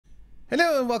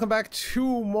Hello and welcome back to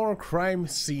more Crime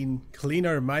Scene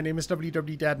Cleaner. My name is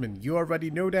WW Dadman. You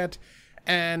already know that.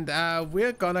 And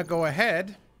we're gonna go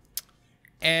ahead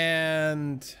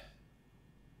and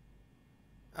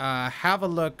have a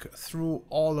look through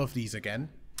all of these again.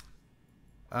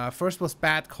 First was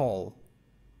Bad Call.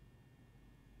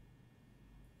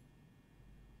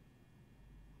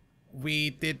 We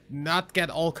did not get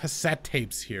all cassette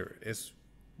tapes here, is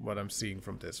what I'm seeing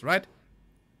from this, right?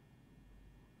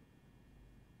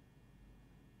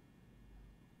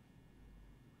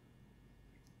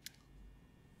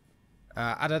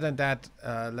 Other than that,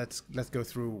 let's go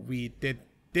through. We did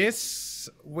this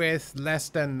with less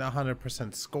than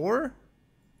 100% score.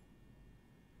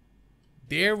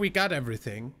 There we got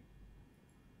everything.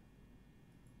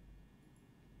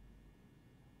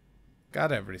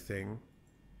 Got everything.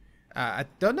 I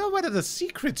don't know whether the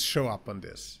secrets show up on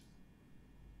this.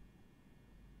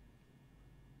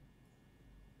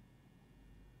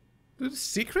 Do the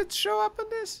secrets show up on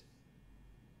this?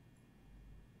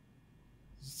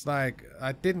 It's like,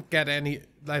 I didn't get any,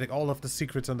 like all of the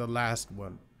secrets on the last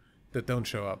one that don't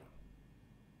show up.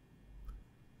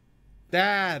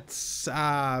 That's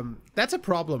a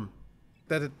problem,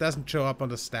 that it doesn't show up on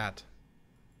the stat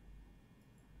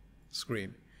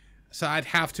screen. So I'd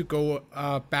have to go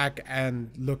back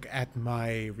and look at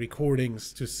my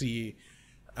recordings to see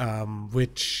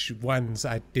which ones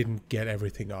I didn't get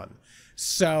everything on.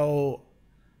 So,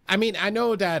 I mean, I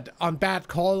know that on Bad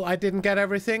Call I didn't get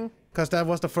everything, because that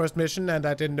was the first mission, and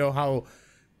I didn't know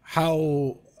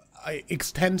how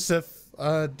extensive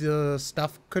the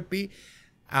stuff could be.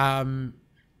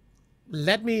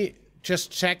 Let me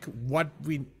just check what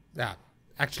we...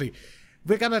 actually,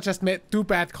 we're gonna just do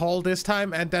Bad Call this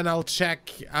time, and then I'll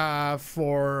check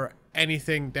for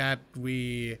anything that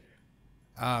we...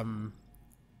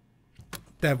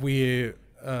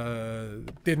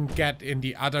 didn't get in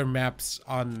the other maps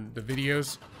on the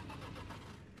videos.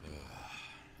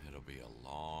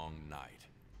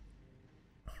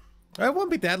 It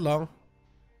won't be that long.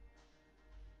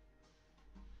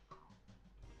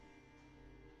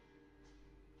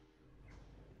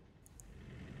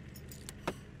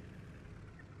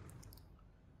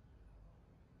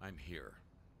 I'm here.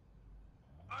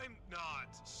 I'm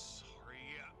not sorry.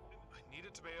 I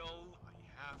needed to bail. I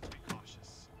have to be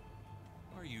cautious.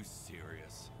 Are you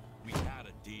serious? We had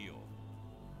a deal.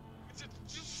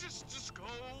 Just go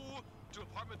to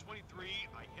apartment 23.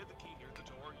 I hid the key near the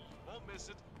door. You won't miss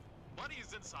it. Money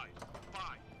is inside.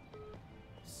 Fine.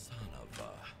 Son of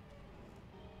a...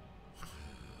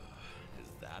 Is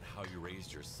that how you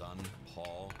raised your son,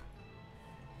 Paul?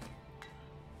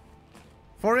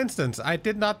 For instance, I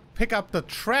did not pick up the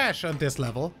trash on this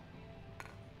level,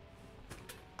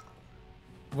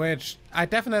 which I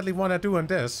definitely want to do on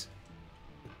this,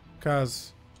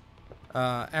 because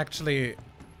actually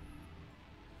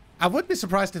I would be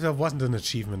surprised if there wasn't an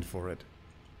achievement for it,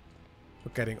 for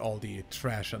getting all the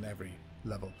trash on every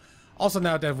level. Also,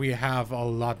 now that we have a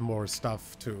lot more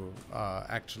stuff to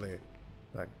actually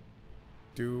like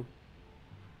do.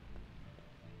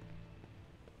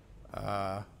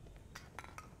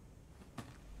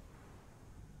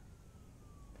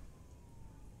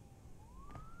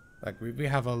 Like we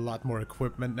have a lot more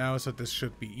equipment now, so this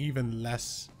should be even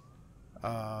less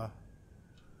of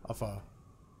a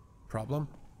problem.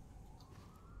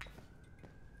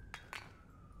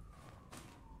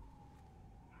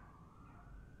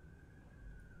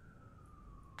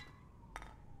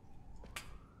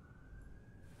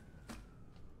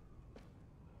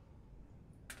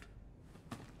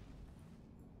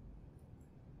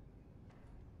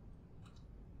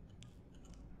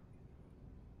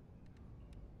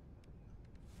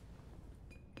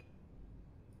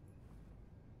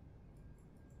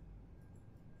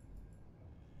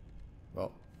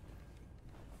 Well,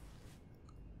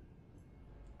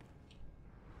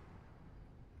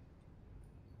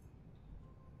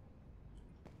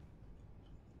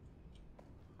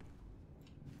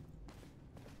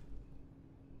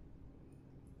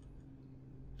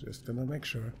 just gonna make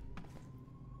sure.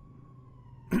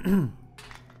 I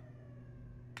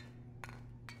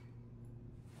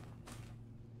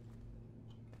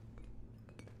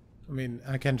mean,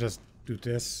 I can just do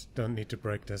this, don't need to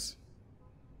break this.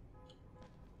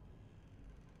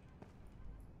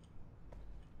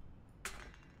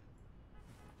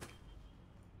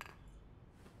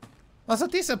 Also,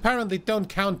 these apparently don't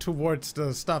count towards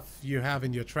the stuff you have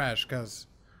in your trash, because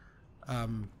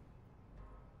I've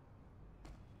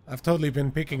totally been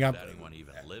picking up... Did anyone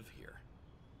even live here?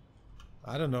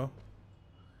 I don't know.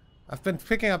 I've been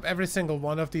picking up every single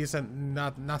one of these and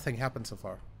nothing happened so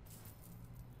far.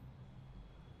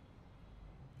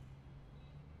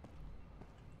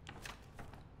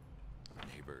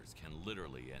 years can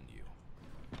literally end you.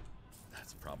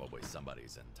 That's probably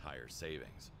somebody's entire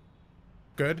savings.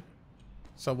 Good.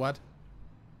 So what?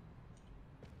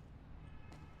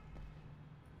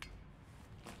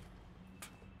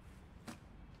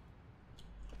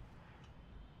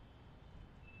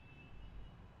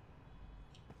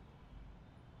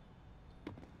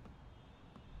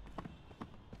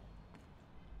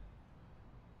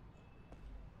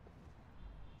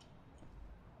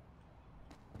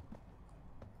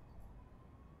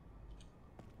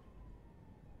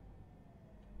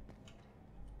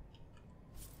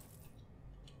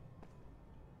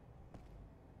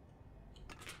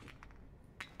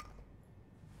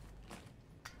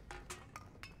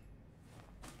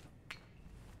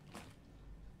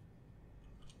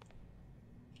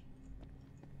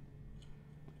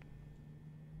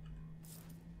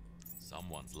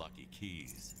 Someone's lucky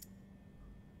keys.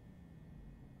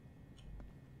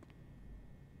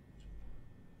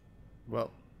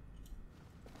 Well.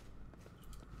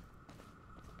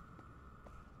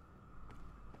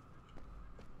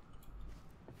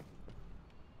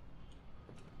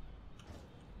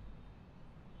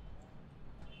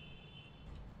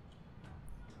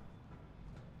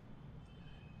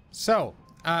 So,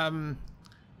 now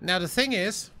the thing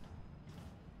is,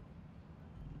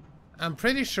 I'm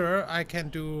pretty sure I can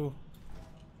do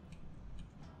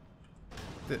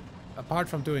apart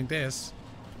from doing this,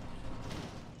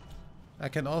 I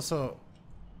can also,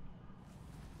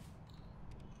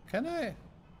 can I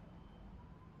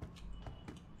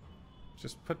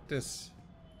just put this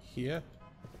here?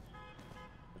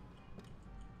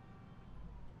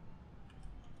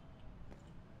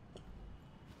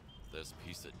 This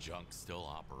piece of junk still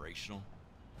operational?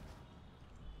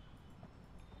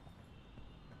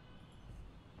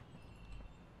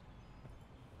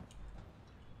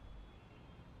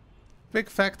 Big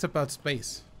facts about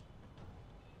space.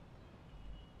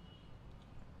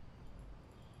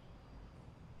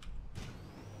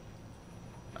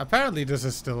 Apparently this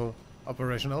is still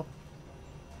operational.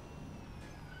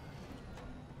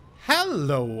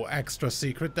 Hello, extra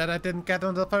secret that I didn't get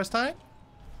on the first time.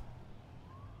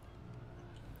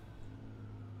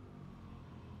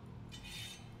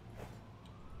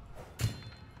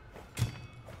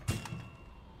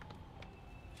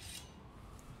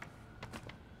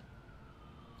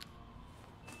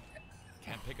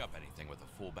 Can't pick up anything with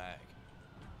a full bag.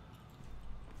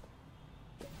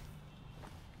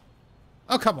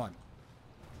 Oh, come on.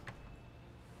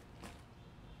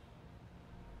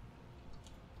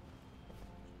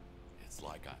 It's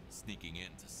like I'm sneaking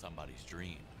into somebody's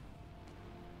dream.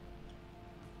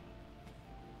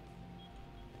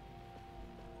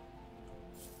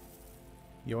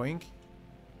 Yoink.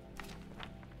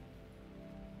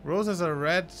 Roses are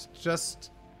red,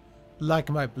 just like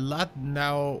my blood.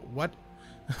 Now, what?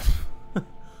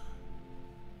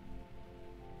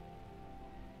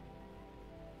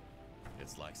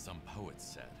 It's like some poet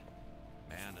said,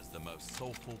 man is the most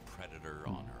soulful predator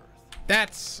on Earth.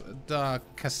 That's the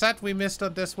cassette we missed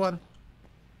on this one.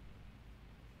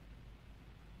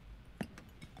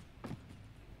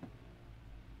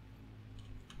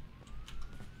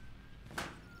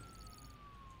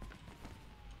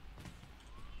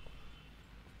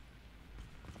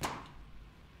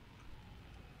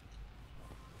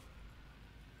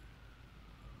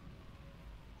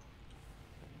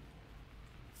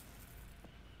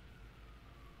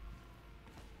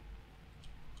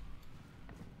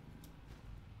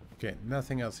 Okay,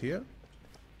 nothing else here.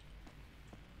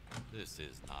 This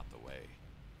is not the way.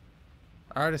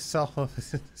 Artist self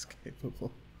is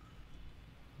inescapable.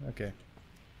 Okay.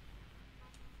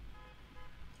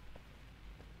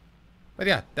 But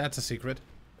yeah, that's a secret.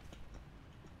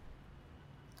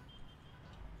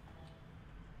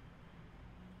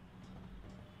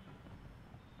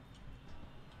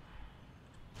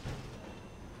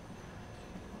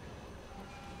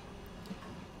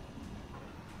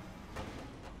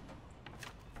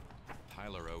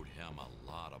 Tyler owed him a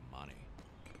lot of money.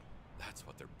 That's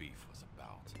what their beef was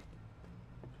about.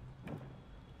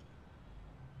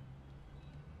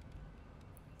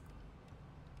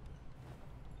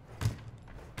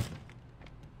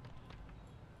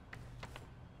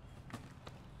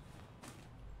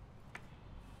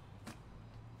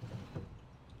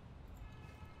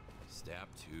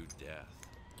 Stabbed to death,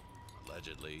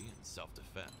 allegedly in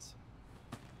self-defense.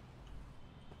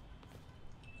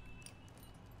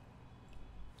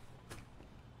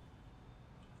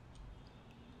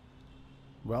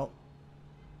 Well.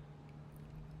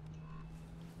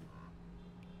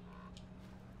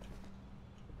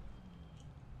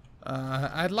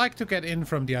 I'd like to get in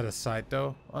from the other side,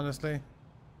 though, honestly.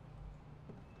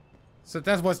 So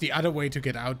that was the other way to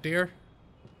get out there.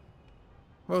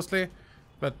 Mostly.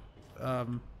 But,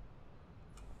 yeah,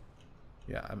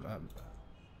 I'm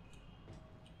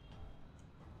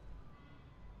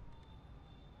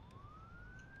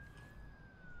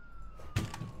Don't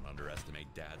underestimate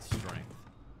Dad's strength.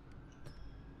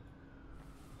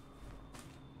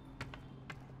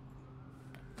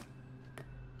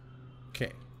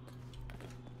 okay.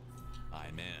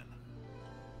 I'm in.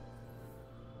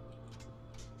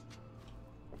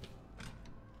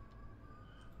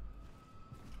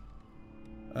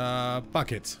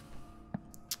 Bucket.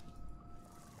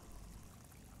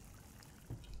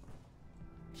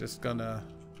 Just gonna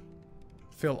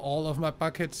fill all of my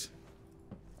buckets.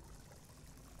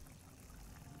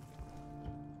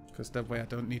 Because that way I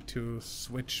don't need to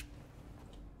switch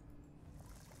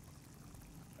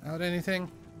out anything.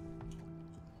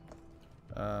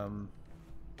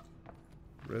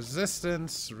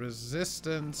 Resistance,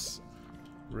 resistance,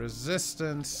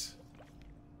 resistance.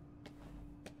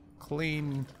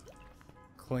 Clean,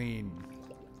 clean,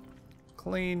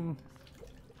 clean.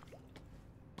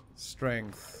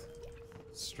 Strength,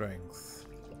 strength,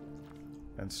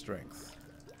 and strength.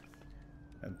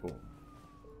 And boom.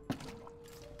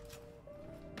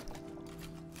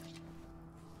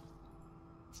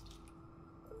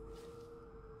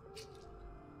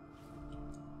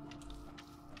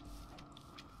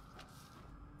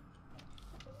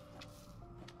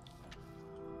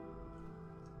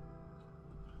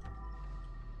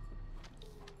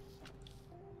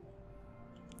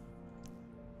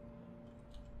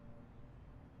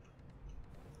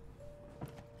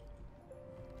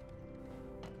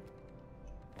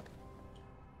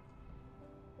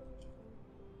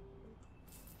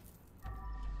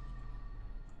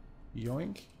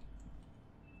 Yoink.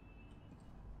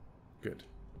 Good.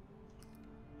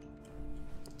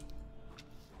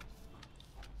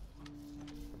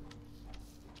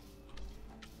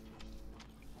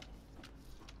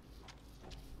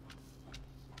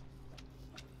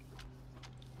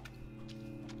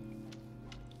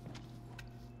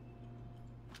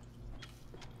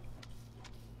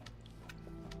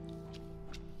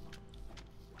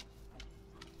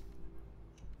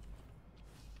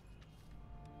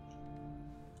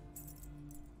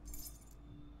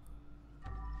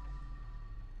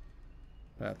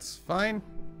 That's fine.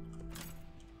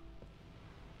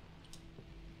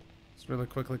 Just really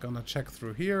quickly gonna check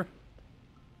through here.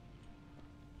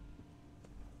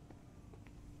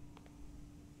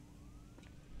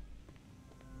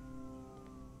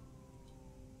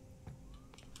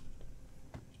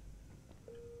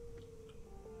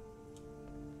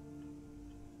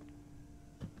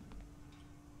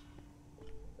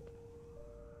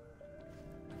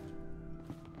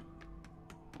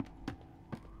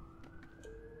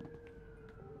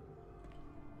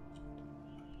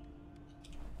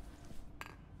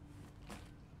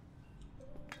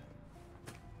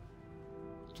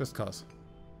 Just cause.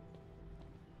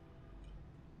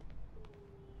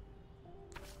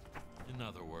 In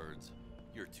other words,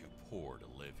 you're too poor to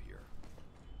live here.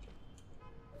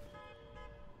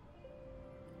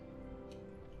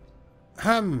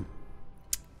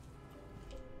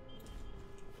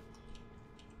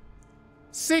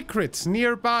 Secrets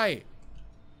nearby.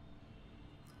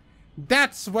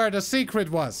 That's where the secret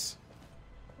was.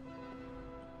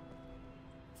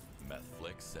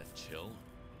 Methflix said chill?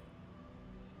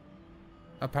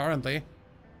 Apparently.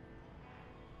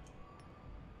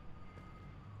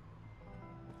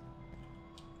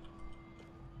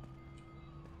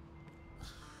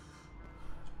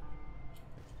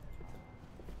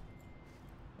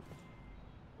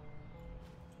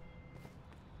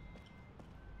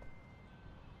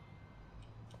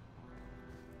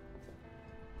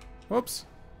 Whoops.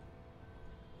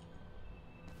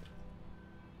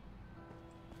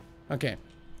 Okay.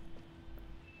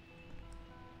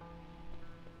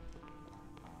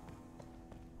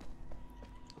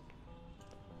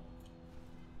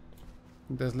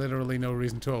 There's literally no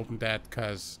reason to open that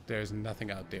because there's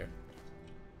nothing out there.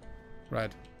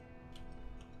 Right.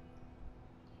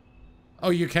 Oh,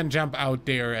 you can jump out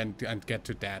there and get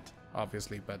to that,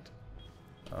 obviously, but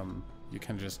you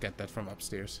can just get that from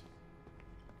upstairs.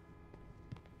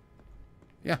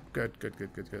 Yeah, good.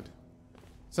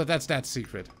 So that's that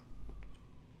secret.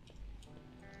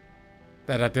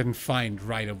 That I didn't find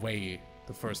right away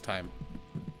the first time.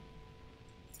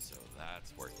 So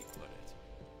that's where he put it.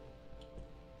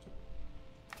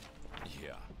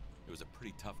 Yeah, it was a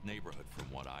pretty tough neighborhood from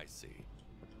what I see.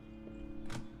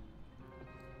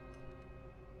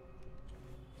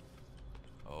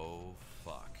 Oh,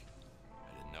 fuck.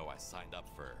 I didn't know I signed up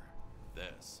for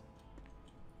this.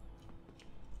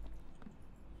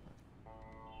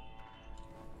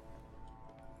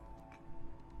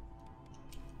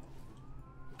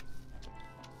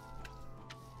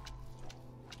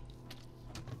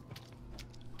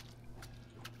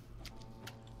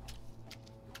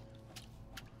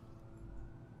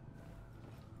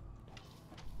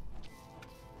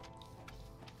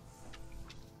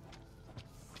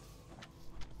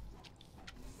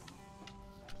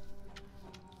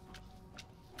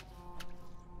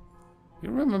 You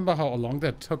remember how long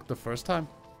that took the first time?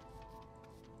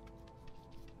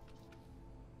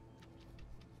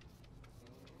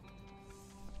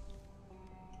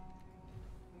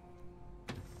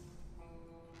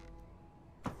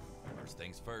 First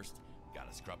things first.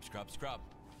 Gotta scrub, scrub, scrub.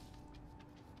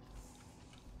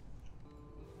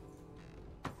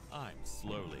 I'm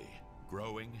slowly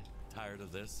growing tired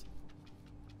of this.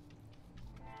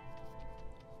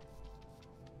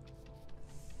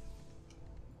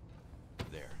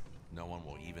 There. No one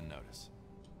will even notice.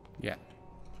 Yeah.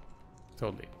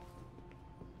 Totally.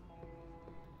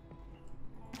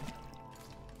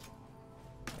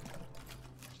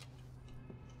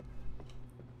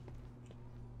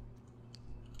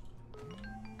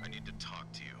 I need to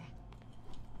talk to you.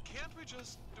 Can't we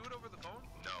just do it over the phone?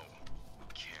 No, we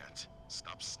can't.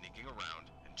 Stop sneaking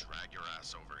around and drag your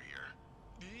ass over here.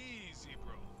 Easy,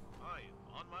 bro. I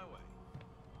am on my way.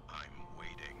 I'm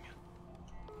waiting.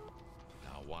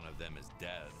 Now one of them is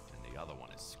dead and the other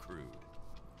one is screwed.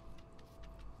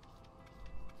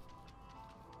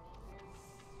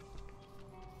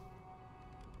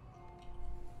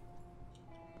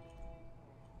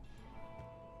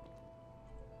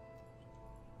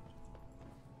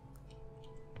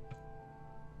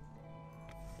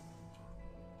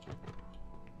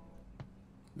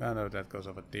 No, that goes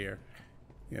over there.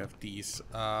 You have these.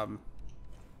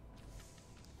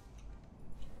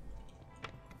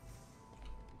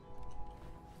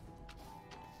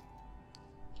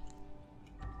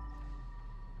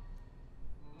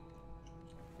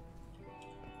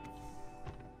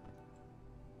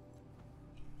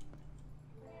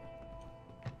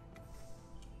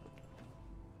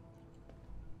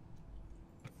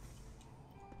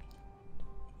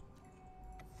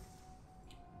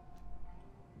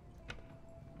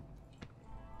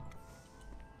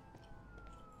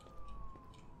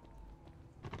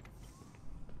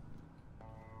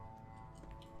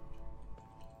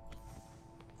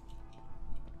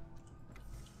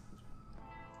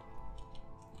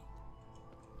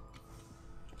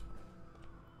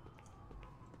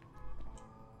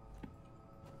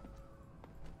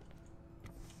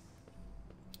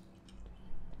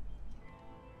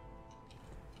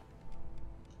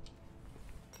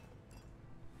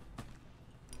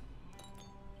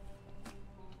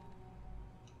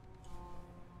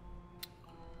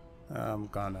 I'm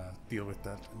gonna deal with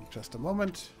that in just a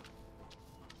moment.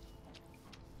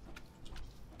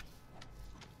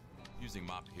 Using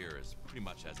mop here is pretty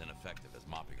much as ineffective as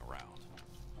mopping around.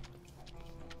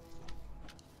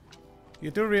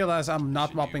 You do realize I'm not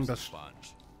Should mopping use the... a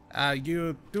sponge.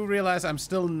 you do realize I'm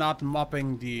still not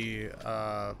mopping the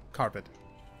carpet.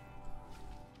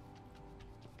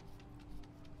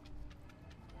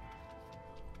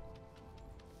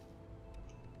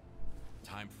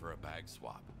 Time for a bag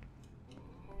swap.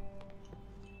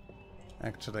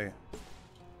 Actually,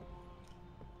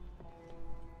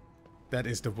 that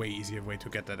is the way easier way to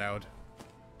get that out.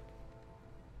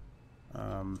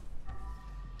 And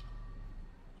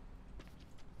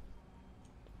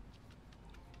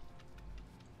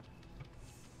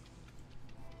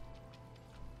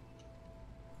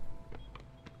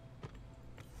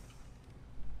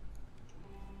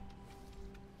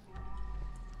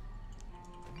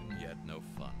yet no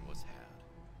fun was had.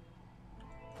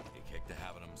 He kicked the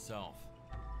habit himself,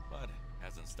 but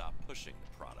hasn't stopped pushing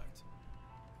the product.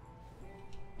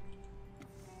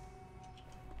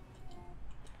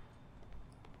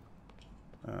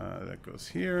 That goes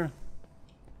here.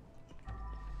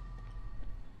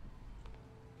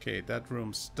 Okay, that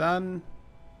room's done.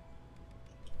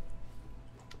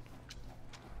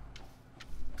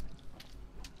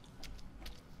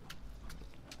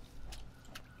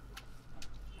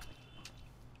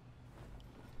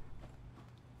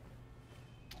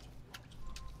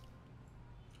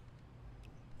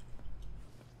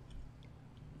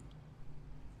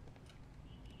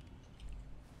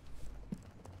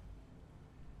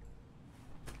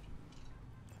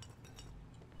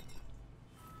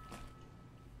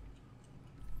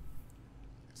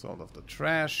 All of the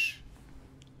trash.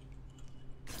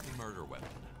 A murder weapon.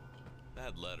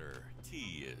 That letter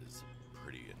T is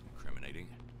pretty incriminating.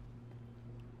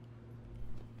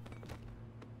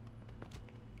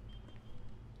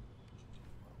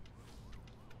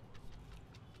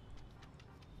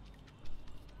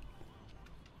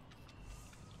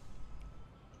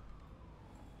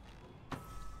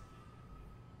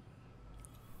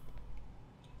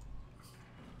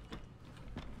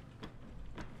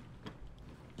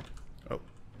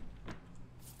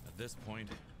 At this point,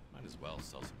 might as well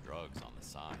sell some drugs on the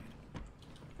side.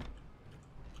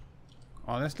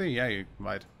 Honestly, yeah, you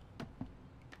might.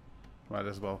 Might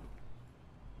as well.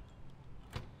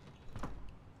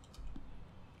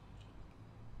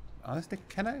 Honestly,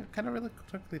 can I really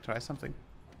quickly try something?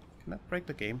 Can I break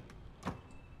the game?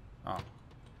 Oh.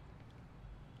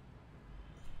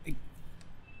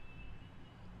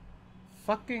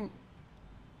 Fucking...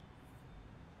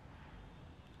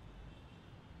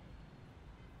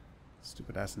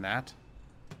 Stupid ass gnat.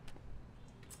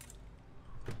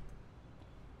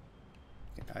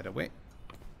 Okay, either way.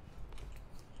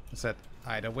 I said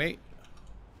either way.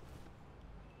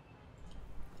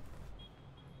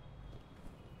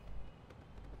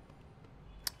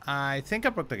 I think I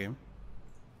broke the game.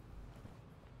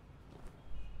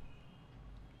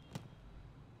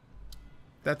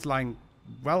 That's lying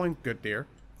well and good there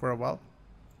for a while.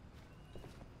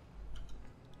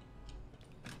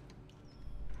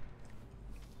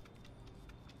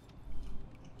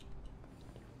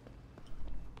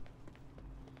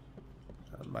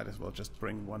 I might as well just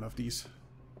bring one of these.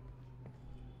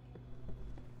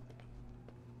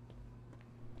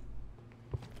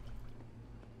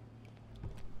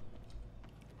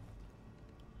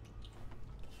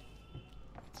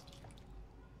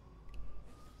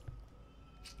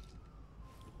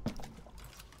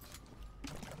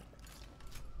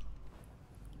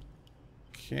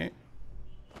 Okay.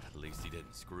 At least he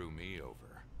didn't screw me over.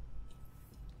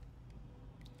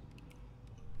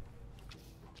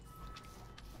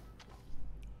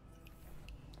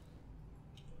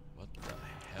 What the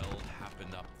hell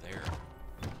happened up there?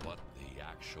 What the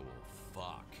actual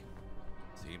fuck?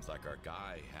 Seems like our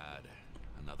guy had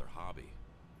another hobby.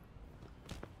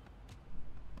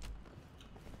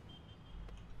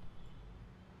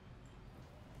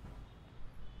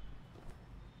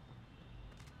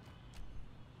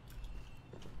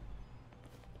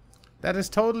 That is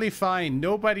totally fine.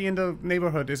 Nobody in the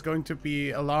neighborhood is going to be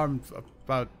alarmed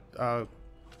about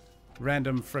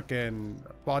random frickin'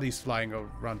 bodies flying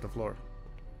around the floor.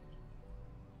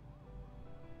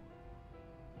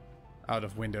 Out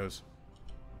of windows.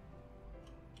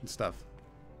 And stuff.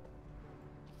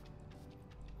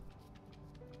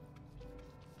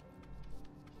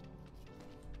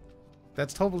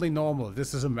 That's totally normal.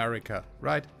 This is America,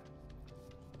 right?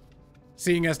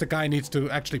 Seeing as the guy needs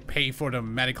to actually pay for the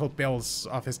medical bills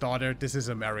of his daughter, this is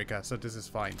America, so this is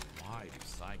fine. Why do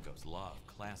psychos love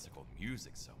classical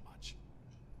music so much?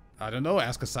 I don't know,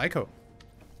 ask a psycho.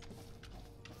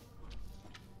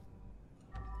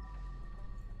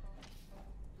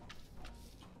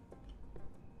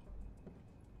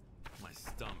 My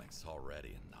stomach's already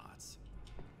in knots.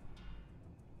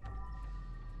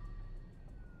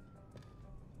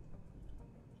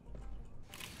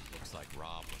 Looks like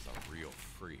Rob was a real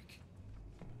freak.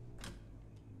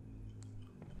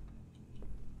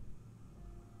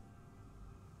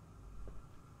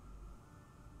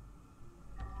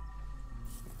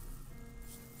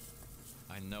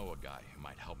 I know a guy who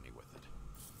might help me with it.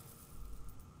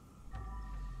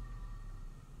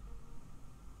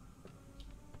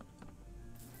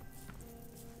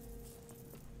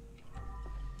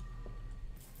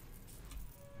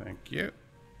 Thank you.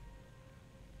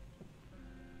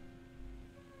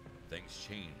 Things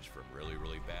change from really,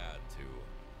 really bad to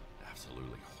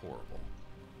absolutely horrible.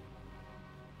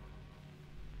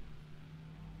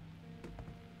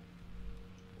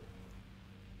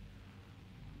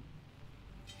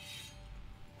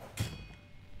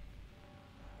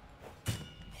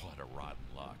 What a rotten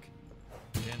luck.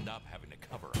 You end up having to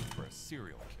cover up for a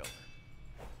serial killer.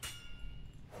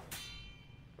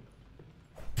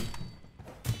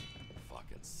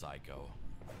 Fucking psycho.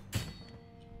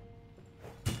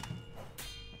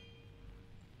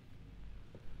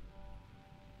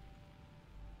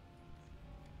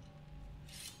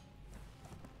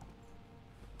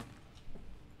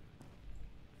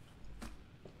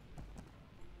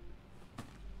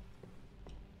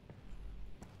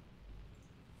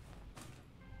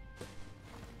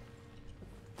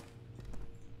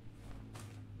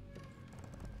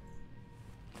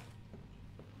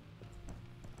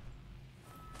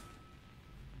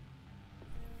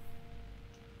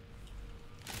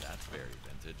 That's very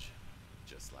vintage,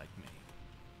 just like me.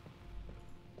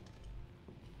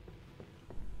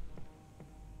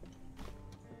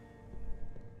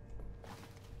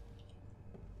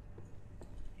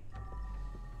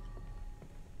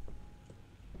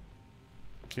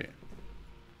 Okay.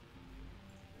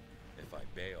 If I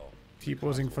bail,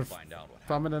 T-posing the cops for will find out what happened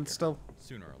dominant here, still.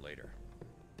 sooner or later.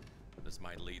 This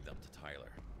might lead them to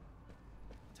Tyler.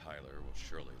 Tyler will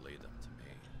surely lead them to me.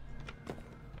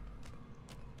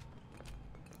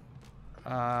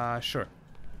 Sure.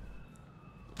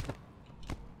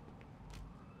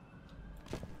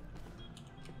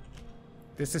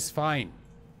 This is fine.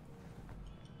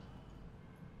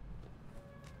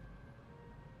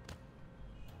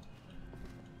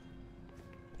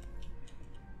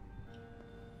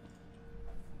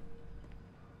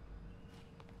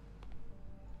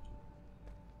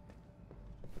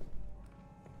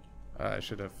 I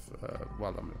should have,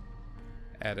 well, I'm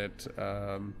added,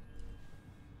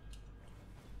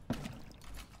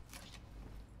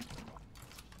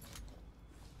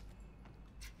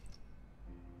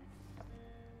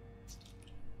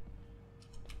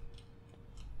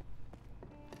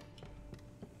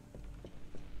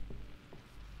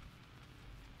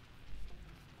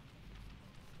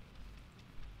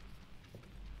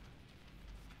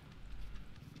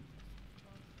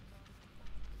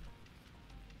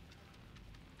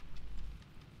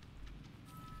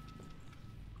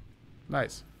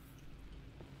 nice.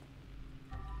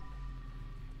 I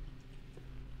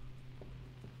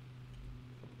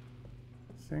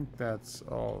think that's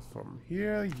all from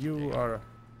here. You are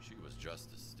She was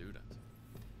just a student.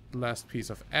 last piece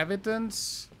of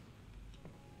evidence.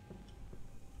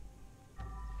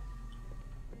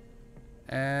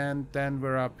 And then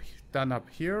we're done up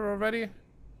here already.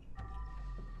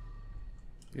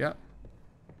 Yeah.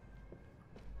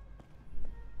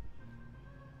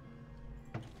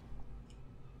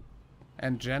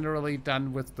 And generally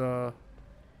done with the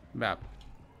map.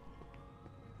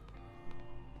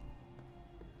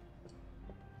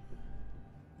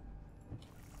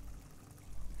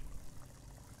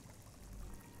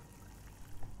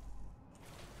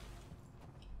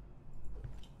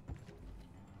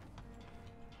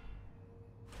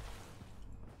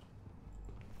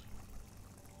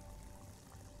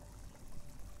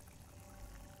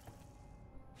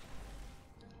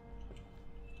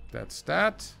 That's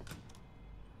that.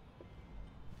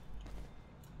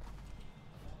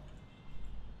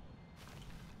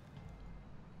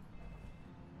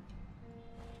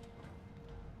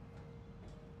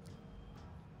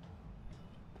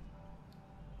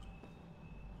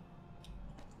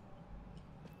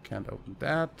 Can't open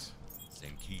that.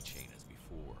 Same keychain as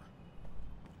before.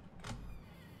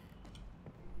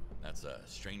 That's a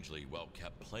strangely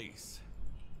well-kept place.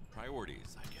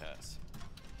 Priorities, I guess.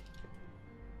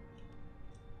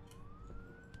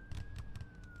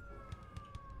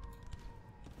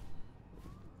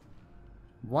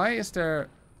 Why is there...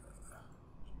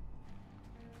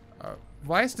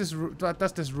 why is this room...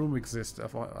 Does this room exist,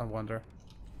 I wonder?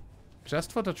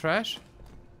 Just for the trash?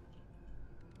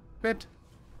 Bit.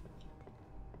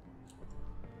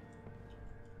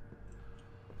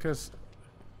 Because...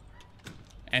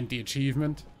 And the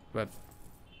achievement, but...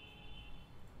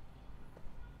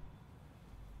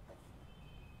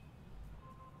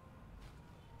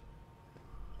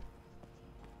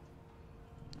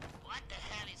 What the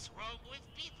hell is wrong with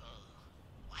people?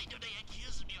 Why do they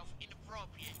accuse me of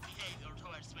inappropriate behavior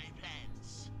towards my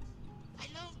plants? I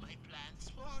love my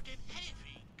plants more than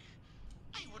anything.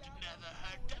 I would never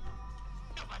hurt them.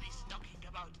 Nobody's talking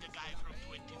about the guy from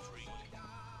 23.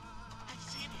 I've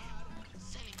seen him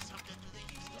selling something to the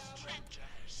useless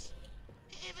strangers.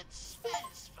 He even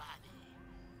smells funny.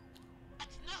 But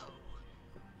no,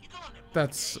 you go on a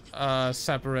That's a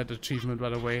separate achievement, by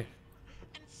the way. and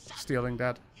suddenly Stealing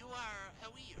that. you are a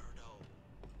weirdo.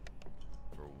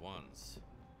 For once,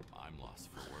 I'm lost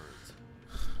for words.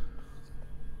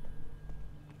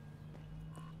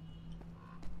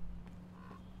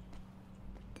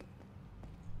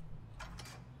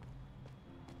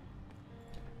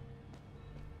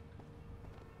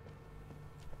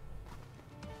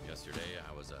 Yesterday,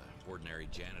 I was a ordinary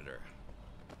janitor.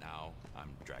 Now, I'm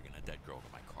dragging a dead girl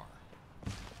to my car.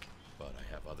 But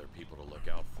I have other people to look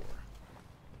out for.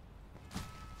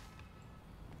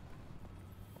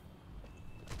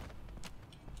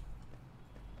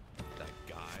 That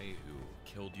guy who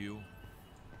killed you?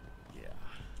 Yeah.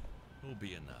 He'll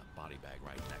be in the body bag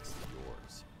right next to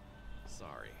yours.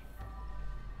 Sorry.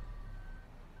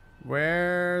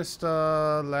 Where's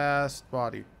the last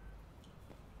body?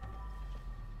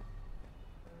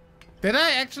 Did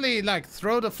I actually, like,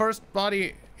 throw the first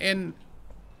body in?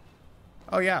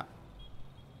 Oh, yeah.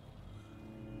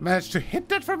 Managed to hit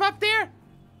that from up there?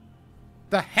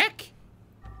 The heck?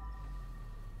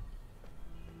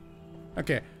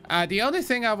 Okay, the only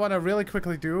thing I want to really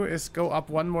quickly do is go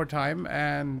up one more time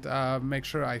and make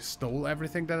sure I stole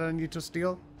everything that I need to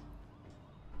steal.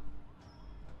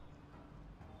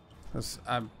 Because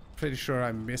I'm pretty sure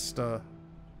I missed a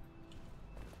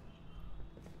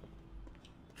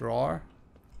drawer.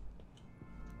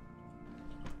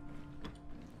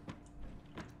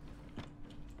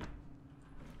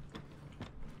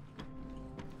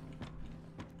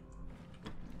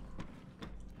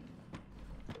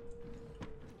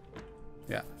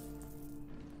 Yeah.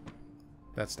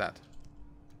 That's that.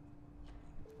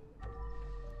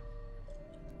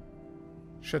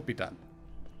 Should be done.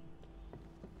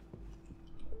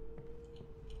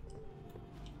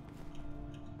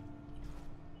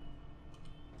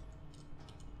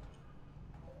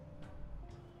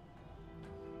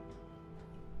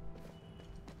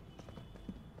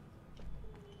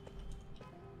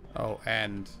 Oh,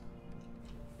 and...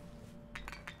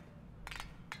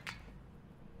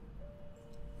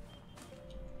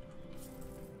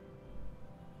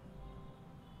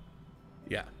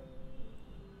 yeah.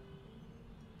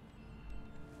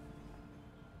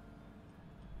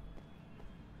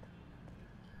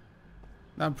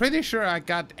 I'm pretty sure I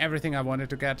got everything I wanted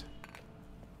to get.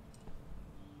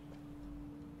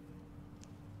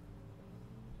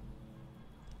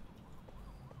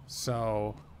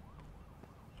 So...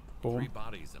 boom. 3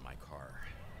 bodies in my car.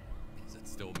 Is it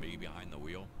still me behind the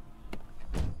wheel?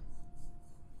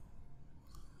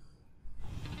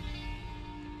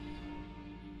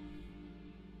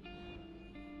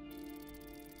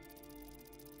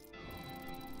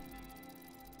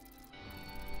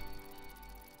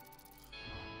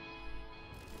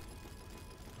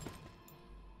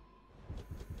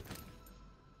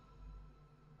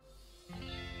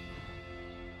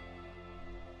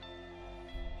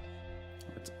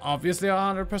 It's obviously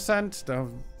 100% that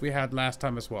we had last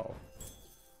time as well.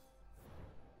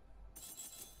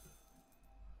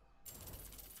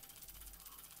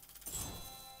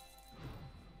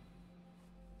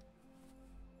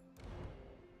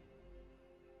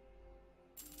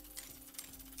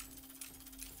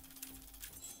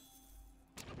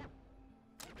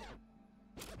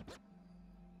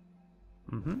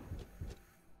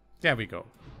 There we go.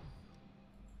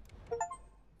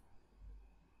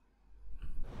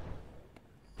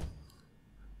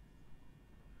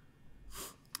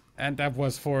 And that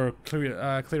was for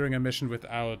clearing a mission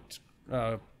without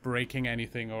breaking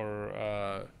anything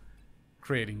or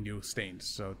creating new stains.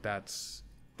 So that's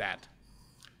that.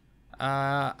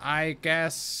 I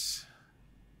guess...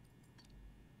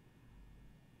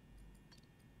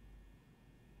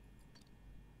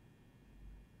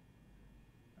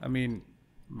 I mean,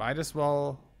 might as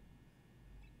well...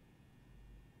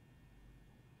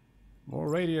 more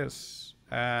radius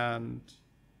and...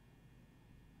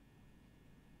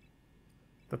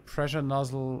 the pressure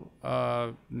nozzle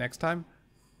next time,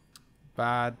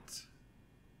 but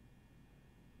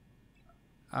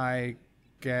I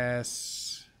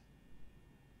guess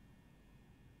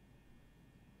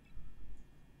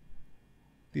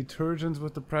detergents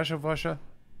with the pressure washer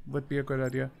would be a good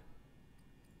idea.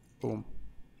 Boom.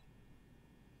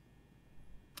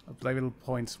 Available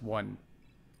points 1.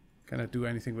 Can I do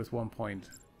anything with 1 point?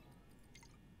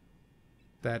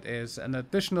 That is an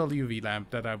additional UV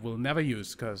lamp that I will never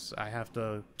use because I have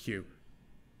the Q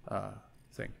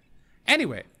thing.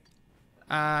 Anyway,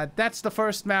 that's the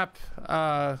first map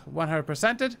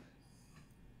 100%ed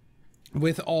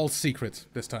with all secrets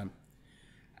this time.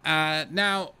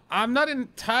 Now, I'm not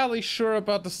entirely sure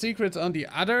about the secrets on the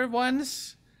other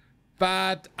ones,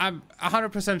 but I'm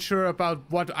 100% sure about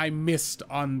what I missed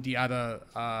on the other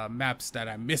maps that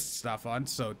I missed stuff on,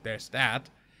 so there's that.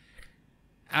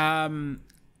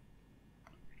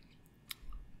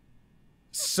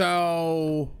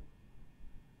 So,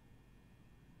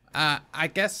 I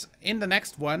guess in the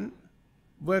next one,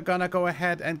 we're gonna go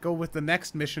ahead and go with the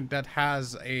next mission that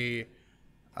has a,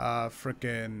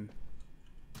 frickin'...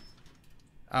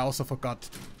 I also forgot.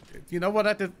 You know what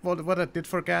I did, what I did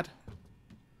forget?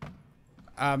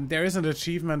 There is an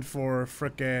achievement for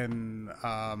frickin',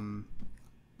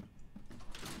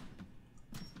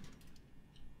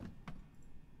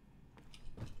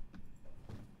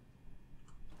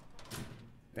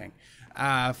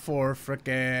 for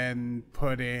frickin'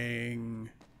 putting,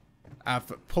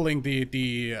 pulling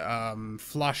the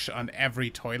flush on every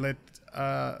toilet,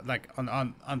 like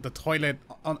on the toilet,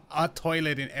 on a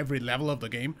toilet in every level of the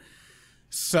game.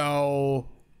 So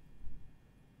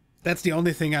that's the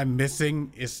only thing I'm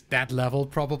missing is that level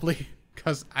probably,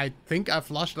 because I think I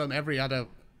flushed on every other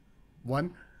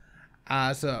one.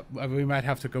 So we might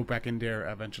have to go back in there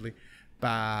eventually,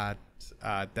 but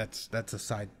that's a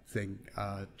side thing,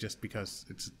 just because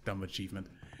it's a dumb achievement.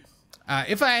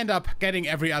 If I end up getting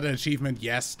every other achievement,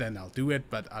 yes, then I'll do it,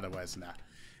 but otherwise, nah.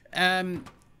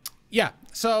 Yeah,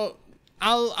 so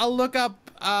I'll look up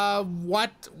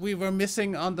what we were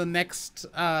missing on the next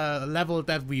level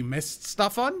that we missed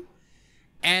stuff on,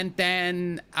 and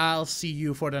then I'll see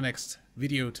you for the next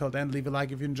video. Till then, leave a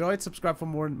like if you enjoyed, subscribe for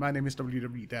more. My name is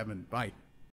WW Devon. Bye.